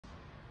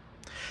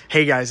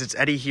Hey guys, it's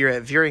Eddie here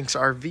at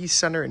VRV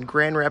Center in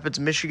Grand Rapids,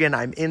 Michigan.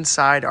 I'm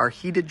inside our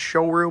heated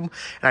showroom,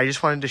 and I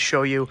just wanted to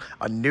show you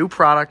a new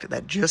product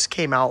that just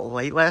came out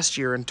late last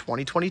year in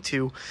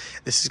 2022.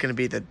 This is going to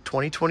be the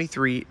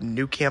 2023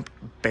 NuCamp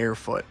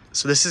Barefoot.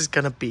 So this is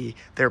going to be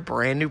their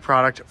brand new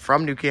product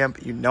from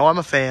NuCamp. You know I'm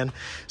a fan.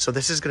 So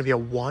this is going to be a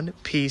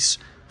one-piece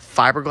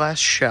fiberglass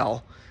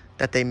shell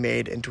that they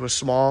made into a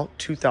small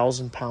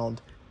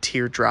 2,000-pound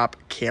teardrop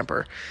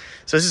camper.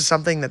 So this is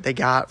something that they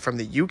got from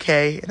the UK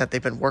and that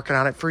they've been working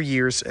on it for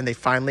years, and they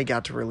finally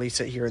got to release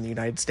it here in the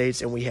United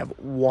States, and we have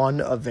one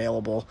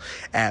available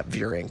at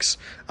VRV.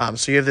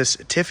 So you have this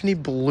Tiffany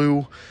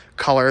blue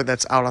color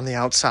that's out on the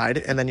outside,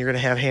 and then you're going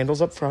to have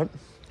handles up front.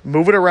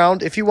 Move it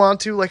around if you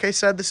want to. Like I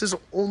said, this is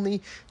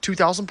only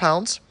 2,000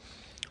 pounds.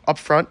 Up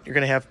front, you're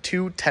going to have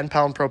two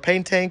 10-pound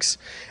propane tanks.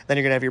 Then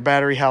you're going to have your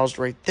battery housed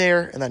right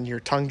there, and then your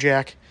tongue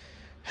jack.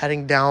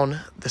 Heading down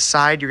the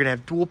side, you're going to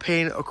have dual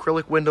pane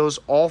acrylic windows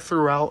all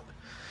throughout.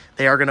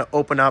 They are going to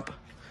open up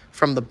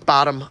from the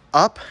bottom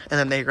up, and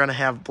then they're going to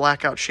have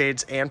blackout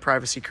shades and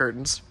privacy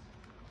curtains.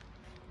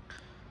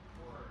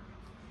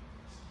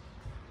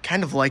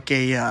 Kind of like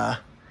a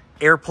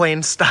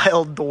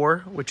airplane-style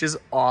door, which is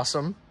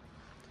awesome.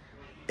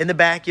 In the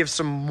back, you have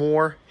some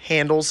more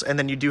handles, and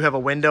then you do have a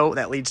window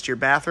that leads to your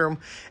bathroom,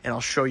 and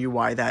I'll show you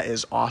why that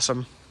is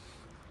awesome.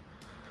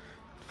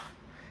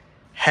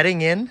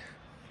 Heading in,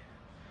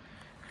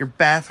 your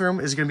bathroom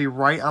is going to be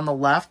right on the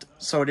left,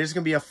 so it is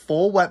going to be a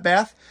full wet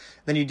bath.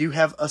 Then you do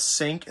have a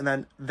sink, and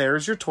then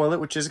there's your toilet,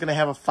 which is going to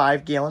have a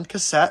 5-gallon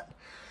cassette.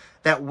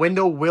 That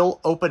window will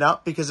open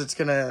up because it's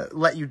going to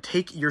let you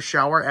take your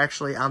shower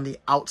actually on the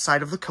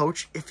outside of the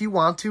coach if you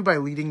want to by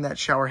leading that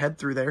shower head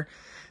through there.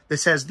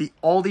 This has the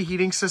Aldi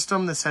heating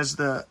system. This has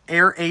the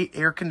Air 8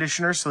 air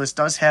conditioner, so this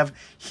does have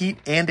heat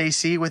and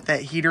AC, with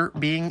that heater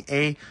being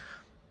a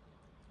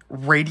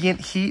radiant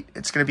heat.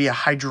 It's going to be a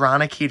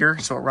hydronic heater,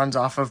 so it runs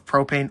off of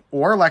propane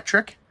or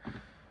electric.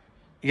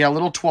 You got a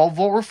little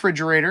 12-volt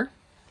refrigerator.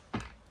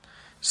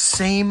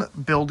 Same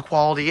build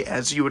quality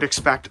as you would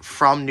expect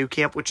from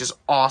NuCamp, which is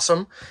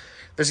awesome.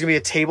 There's going to be a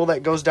table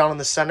that goes down in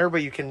the center,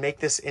 but you can make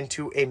this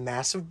into a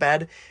massive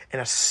bed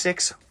and a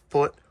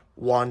 6'1"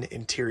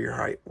 interior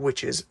height,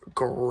 which is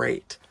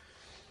great.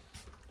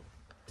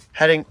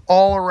 Heading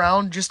all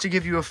around, just to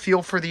give you a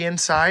feel for the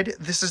inside,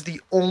 this is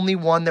the only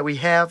one that we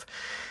have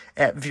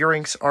at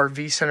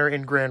VRV Center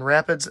in Grand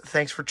Rapids.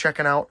 Thanks for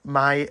checking out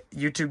my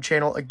YouTube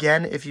channel.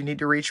 Again, if you need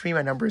to reach me,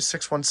 my number is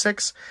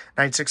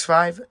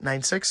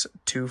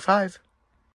 616-965-9625.